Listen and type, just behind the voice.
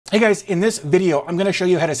Hey guys, in this video, I'm going to show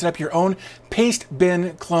you how to set up your own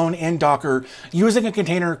PasteBin clone in Docker using a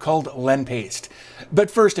container called Lenpaste.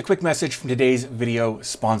 But first, a quick message from today's video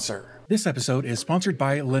sponsor. This episode is sponsored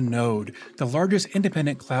by Linode, the largest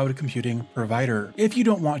independent cloud computing provider. If you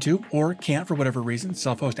don't want to, or can't for whatever reason,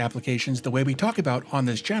 self-host applications the way we talk about on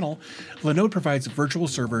this channel, Linode provides virtual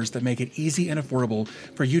servers that make it easy and affordable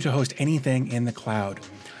for you to host anything in the cloud.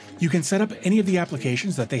 You can set up any of the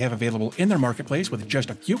applications that they have available in their marketplace with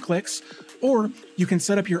just a few clicks, or you can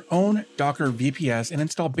set up your own Docker VPS and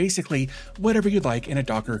install basically whatever you'd like in a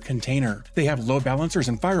Docker container. They have load balancers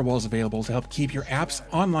and firewalls available to help keep your apps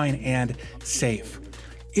online and safe.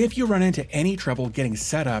 If you run into any trouble getting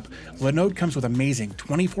set up, Linode comes with amazing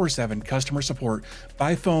 24/7 customer support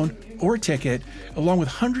by phone or ticket, along with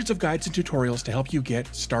hundreds of guides and tutorials to help you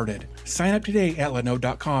get started. Sign up today at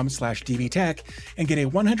linode.com/dvtech and get a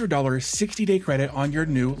 $100 60-day credit on your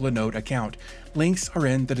new Linode account. Links are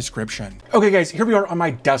in the description. Okay guys, here we are on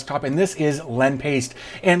my desktop, and this is Lenpaste.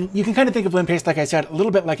 And you can kind of think of Lenpaste, like I said, a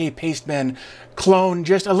little bit like a PasteBin clone,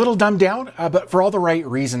 just a little dumbed down, but for all the right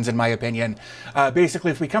reasons, in my opinion.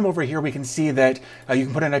 Basically, if we come over here, we can see that you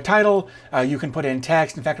can put in a title, you can put in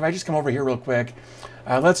text. In fact, if I just come over here real quick,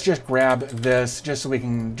 let's just grab this just so we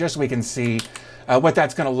can see what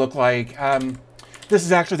that's going to look like. This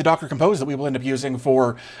is actually the Docker Compose that we will end up using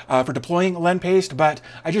for deploying Lenpaste, but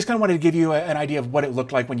I just kind of wanted to give you an idea of what it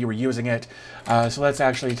looked like when you were using it. So let's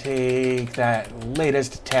actually take that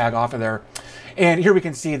latest tag off of there. And here we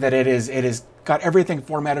can see that it is got everything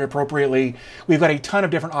formatted appropriately. We've got a ton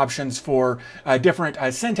of different options for different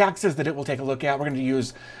syntaxes that it will take a look at. We're going to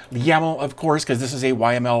use the YAML, of course, because this is a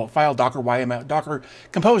YML file, Docker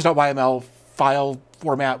compose.yml file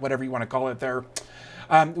format, whatever you want to call it there.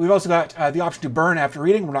 We've also got the option to burn after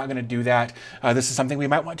reading. We're not going to do that. This is something we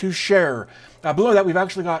might want to share. Below that, we've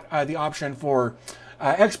actually got the option for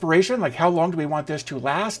expiration, like how long do we want this to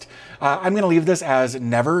last. I'm going to leave this as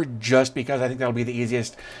never, just because I think that'll be the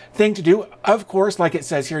easiest thing to do. Of course, like it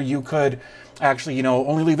says here, you could actually,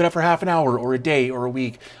 only leave it up for half an hour or a day or a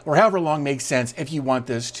week or however long makes sense if you want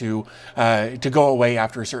this to go away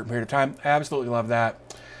after a certain period of time. I absolutely love that.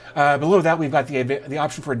 Below that, we've got the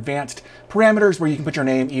option for advanced parameters, where you can put your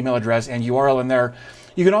name, email address, and URL in there.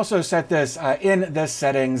 You can also set this in the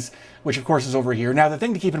settings, which of course is over here. Now, the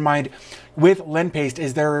thing to keep in mind with Lenpaste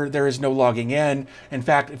is there is no logging in. In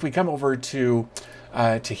fact, if we come over to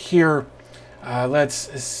here, let's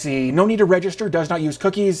see, no need to register, does not use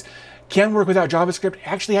cookies, can work without JavaScript,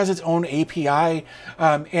 actually has its own API,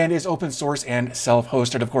 and is open source and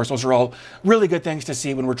self-hosted. Of course, those are all really good things to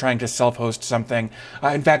see when we're trying to self-host something.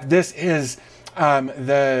 In fact, this is I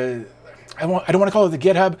don't want to call it the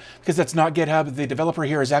GitHub, because that's not GitHub. The developer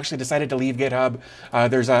here has actually decided to leave GitHub.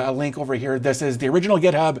 There's a link over here. This is the original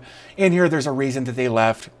GitHub. In here, there's a reason that they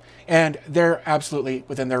left. And they're absolutely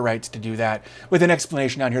within their rights to do that, with an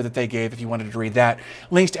explanation down here that they gave if you wanted to read that.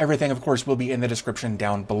 Links to everything, of course, will be in the description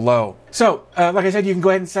down below. So, like I said, you can go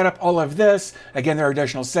ahead and set up all of this. Again, there are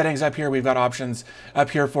additional settings up here. We've got options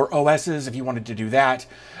up here for OSs if you wanted to do that.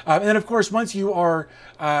 And then, of course, once you are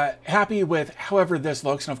happy with however this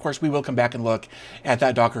looks, and of course, we will come back and look at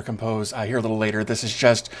that Docker Compose here a little later. This is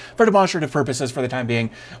just for demonstrative purposes for the time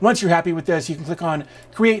being. Once you're happy with this, you can click on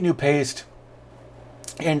Create New Paste.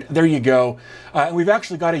 And there you go. We've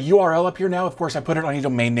actually got a URL up here now. Of course, I put it on a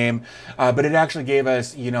domain name, but it actually gave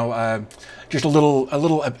us, just a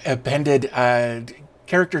little appended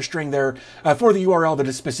character string there for the URL that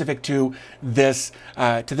is specific to this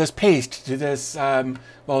paste, to this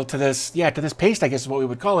paste, I guess is what we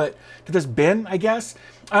would call it, to this bin, I guess.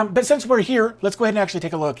 But since we're here, let's go ahead and actually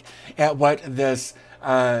take a look at what this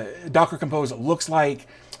Docker Compose looks like.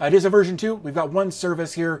 It is a version 2. We've got one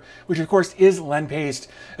service here, which of course is Lenpaste.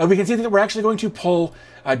 We can see that we're actually going to pull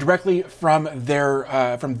directly from their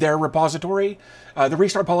repository. The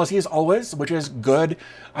restart policy is always, which is good.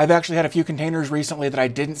 I've actually had a few containers recently that I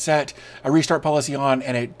didn't set a restart policy on,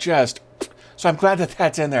 and it just... So I'm glad that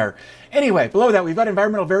that's in there. Anyway, below that, we've got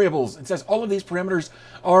environmental variables. It says all of these parameters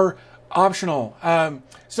are optional.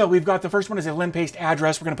 So we've got the first one is a Lenpaste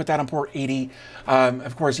address. We're going to put that on port 80.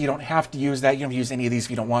 Of course, you don't have to use that. You don't have to use any of these if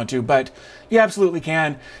you don't want to, but you absolutely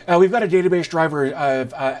can. We've got a database driver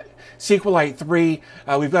of SQLite 3.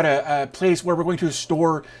 We've got a place where we're going to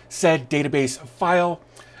store said database file.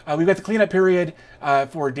 We've got the cleanup period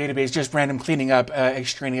for database, just random cleaning up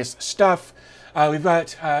extraneous stuff. We've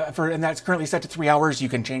got, and that's currently set to 3 hours. You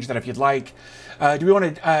can change that if you'd like. Do we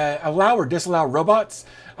want to allow or disallow robots?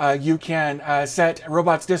 You can set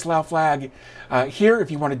robots disallow flag here if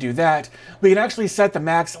you want to do that. We can actually set the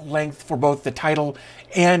max length for both the title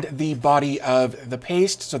and the body of the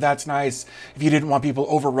paste. So that's nice. If you didn't want people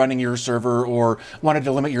overrunning your server or wanted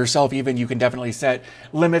to limit yourself even, you can definitely set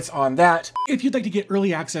limits on that. If you'd like to get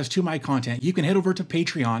early access to my content, you can head over to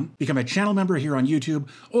Patreon, become a channel member here on YouTube,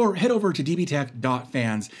 or head over to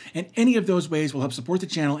dbtech.fans. And any of those ways will help support the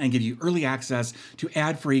channel and give you early access to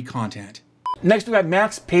ad-free content. Next, we've got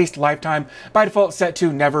max paste lifetime, by default set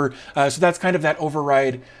to never. So that's kind of that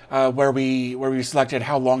override where we selected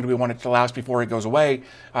how long do we want it to last before it goes away.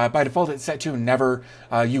 By default, it's set to never.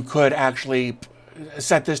 You could actually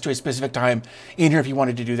set this to a specific time in here if you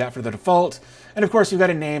wanted to do that for the default. And of course, you've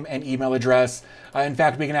got a name and email address. In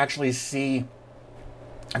fact, we can actually see,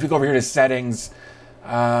 if you go over here to settings,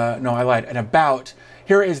 no, I lied, and about,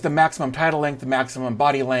 here is the maximum title length, the maximum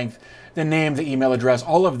body length, the name, the email address,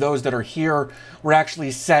 all of those that are here were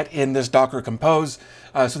actually set in this Docker Compose.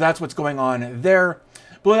 So that's what's going on there.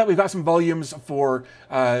 Below that, we've got some volumes for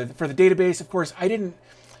the database. Of course,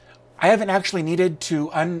 I haven't actually needed to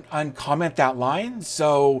uncomment that line,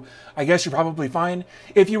 so I guess you're probably fine.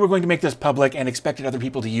 If you were going to make this public and expected other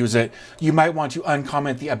people to use it, you might want to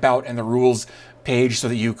uncomment the about and the rules page so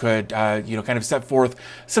that you could, kind of set forth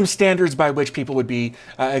some standards by which people would be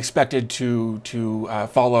expected to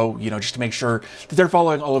follow, just to make sure that they're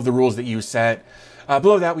following all of the rules that you set.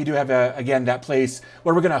 Below that, we do have, again, that place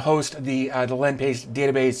where we're going to host the Lenpaste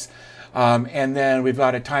database, and then we've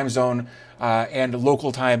got a time zone and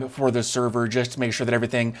local time for the server just to make sure that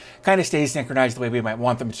everything kind of stays synchronized the way we might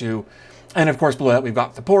want them to. And of course, below that, we've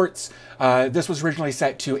got the ports. This was originally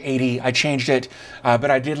set to 80. I changed it, but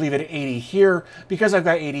I did leave it at 80 here because I've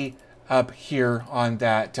got 80 up here on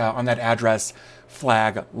that address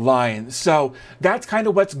flag line. So that's kind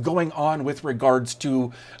of what's going on with regards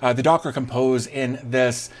to the Docker Compose in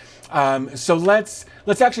this. So let's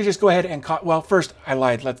actually just go ahead and, well, first I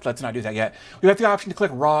lied. Let's not do that yet. We have the option to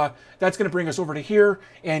click raw. That's going to bring us over to here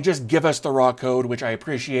and just give us the raw code, which I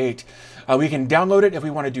appreciate. We can download it if we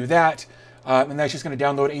want to do that. And that's just going to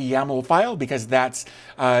download a YAML file because that's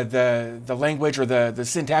the language or the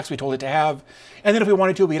syntax we told it to have. And then if we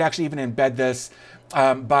wanted to, we could actually even embed this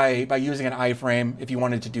by using an iframe if you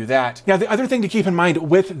wanted to do that. Now, the other thing to keep in mind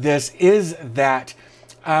with this is that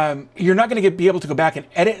you're not going to be able to go back and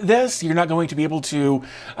edit this. You're not going to be able to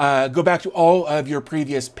go back to all of your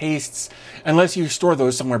previous pastes unless you store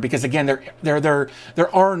those somewhere. Because again,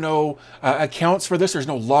 there are no accounts for this. There's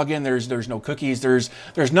no login. There's no cookies. There's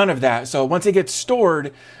none of that. So once it gets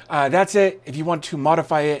stored, that's it. If you want to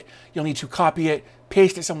modify it, you'll need to copy it,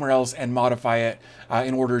 paste it somewhere else, and modify it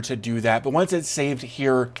in order to do that. But once it's saved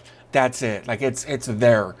here, that's it. Like it's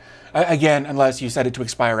there. Again, unless you set it to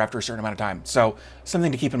expire after a certain amount of time. So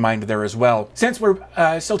something to keep in mind there as well. Since we're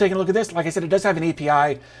still taking a look at this, like I said, it does have an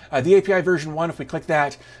API. The API version 1, if we click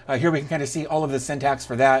that, here we can kind of see all of the syntax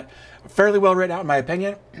for that. Fairly well written out in my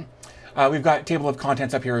opinion. We've got table of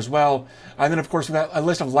contents up here as well. And then of course we've got a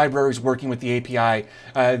list of libraries working with the API.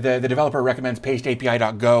 The developer recommends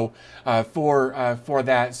pasteapi.go for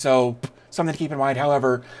that. So something to keep in mind.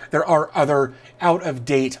 However, there are other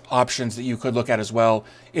out-of-date options that you could look at as well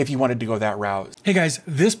if you wanted to go that route. Hey guys,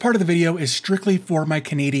 this part of the video is strictly for my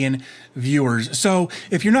Canadian viewers. So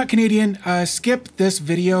if you're not Canadian, skip this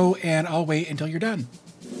video and I'll wait until you're done.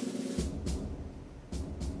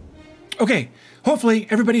 Okay. Hopefully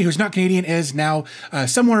everybody who's not Canadian is now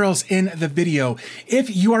somewhere else in the video.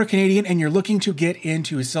 If you are Canadian and you're looking to get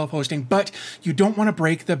into self-hosting, but you don't want to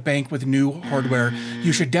break the bank with new hardware,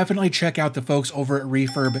 you should definitely check out the folks over at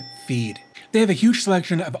Refurb Feed. They have a huge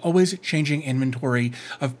selection of always changing inventory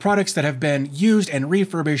of products that have been used and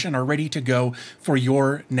refurbished and are ready to go for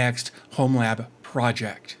your next home lab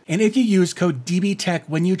project. And if you use code DBTech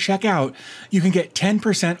when you check out, you can get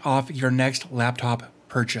 10% off your next laptop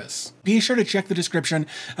purchase. Be sure to check the description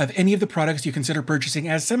of any of the products you consider purchasing,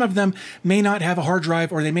 as some of them may not have a hard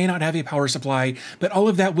drive or they may not have a power supply, but all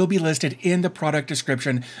of that will be listed in the product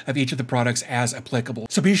description of each of the products as applicable.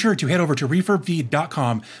 So be sure to head over to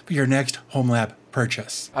refurbfeed.com for your next home lab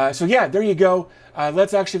purchase. So yeah, there you go.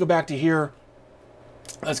 Let's actually go back to here.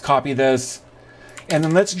 Let's copy this. And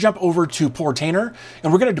then let's jump over to Portainer,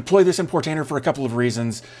 and we're going to deploy this in Portainer for a couple of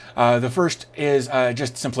reasons. The first is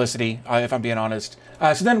just simplicity, if I'm being honest.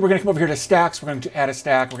 So then we're going to come over here to stacks. We're going to add a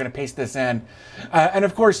stack. We're going to paste this in. And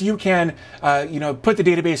of course, you can put the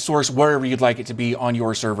database source wherever you'd like it to be on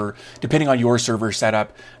your server, depending on your server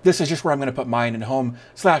setup. This is just where I'm going to put mine in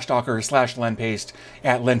home/docker/lenpaste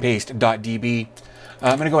at lenpaste.db.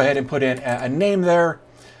 I'm going to go ahead and put in a name there.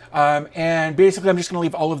 And basically, I'm just going to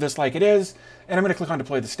leave all of this like it is. And I'm going to click on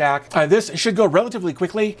deploy the stack. This should go relatively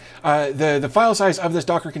quickly. The file size of this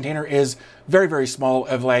Docker container is very, very small,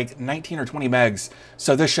 of like 19 or 20 megs.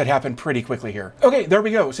 So this should happen pretty quickly here. Okay, there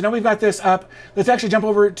we go. So now we've got this up. Let's actually jump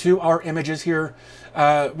over to our images here.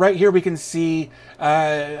 Right here, we can see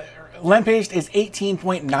Lenpaste is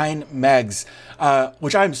 18.9 megs,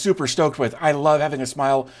 which I'm super stoked with. I love having a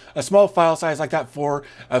small file size like that for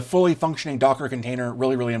a fully functioning Docker container.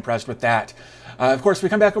 Really, really impressed with that. Of course, we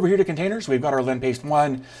come back over here to containers. We've got our Lenpaste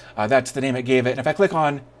 1. That's the name it gave it. And if I click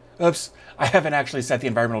on, oops, I haven't actually set the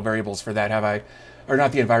environmental variables for that, have I? Or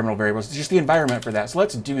not the environmental variables, just the environment for that. So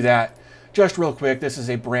let's do that just real quick. This is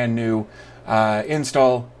a brand new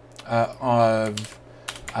install of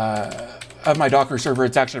my Docker server.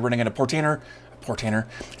 It's actually running in a Portainer.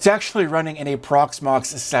 It's actually running in a Proxmox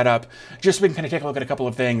setup, just so we can kind of take a look at a couple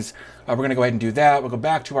of things. We're going to go ahead and do that. We'll go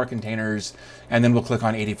back to our containers, and then we'll click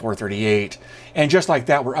on 8438. And just like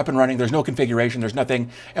that, we're up and running. There's no configuration. There's nothing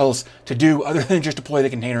else to do other than just deploy the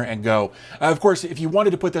container and go. Of course, if you wanted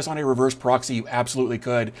to put this on a reverse proxy, you absolutely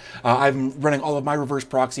could. I'm running all of my reverse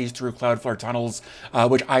proxies through Cloudflare tunnels,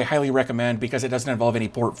 which I highly recommend because it doesn't involve any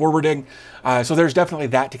port forwarding. So there's definitely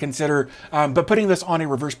that to consider. But putting this on a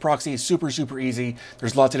reverse proxy is super, super easy.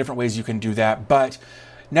 There's lots of different ways you can do that. But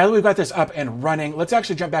now that we've got this up and running, let's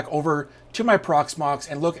actually jump back over to my Proxmox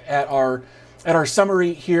and look at our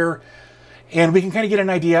summary here. And we can kind of get an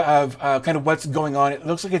idea of kind of what's going on. It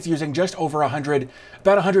looks like it's using just over 100,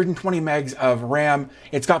 about 120 megs of RAM.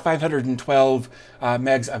 It's got 512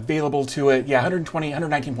 megs available to it. Yeah, 120,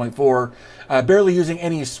 119.4. Barely using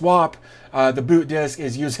any swap. The boot disk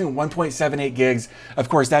is using 1.78 gigs. Of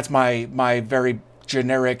course, that's my very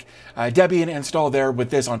generic Debian install there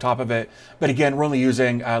with this on top of it. But again, we're only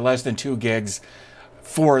using less than 2 gigs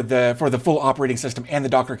for the full operating system and the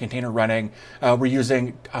Docker container running. We're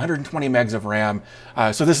using 120 megs of RAM.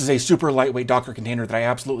 So this is a super lightweight Docker container that I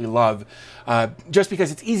absolutely love, just because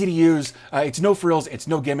it's easy to use. It's no frills, it's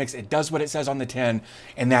no gimmicks. It does what it says on the tin,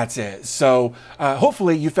 and that's it. So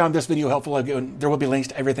hopefully you found this video helpful. Again, there will be links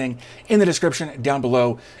to everything in the description down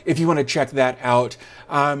below if you want to check that out.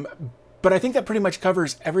 But I think that pretty much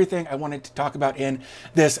covers everything I wanted to talk about in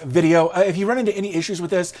this video. If you run into any issues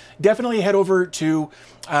with this, definitely head over to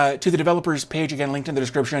the developers page, again, linked in the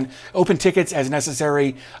description. Open tickets as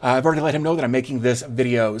necessary. I've already let him know that I'm making this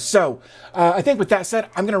video. So I think with that said,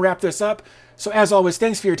 I'm going to wrap this up. So as always,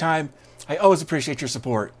 thanks for your time. I always appreciate your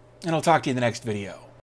support, and I'll talk to you in the next video.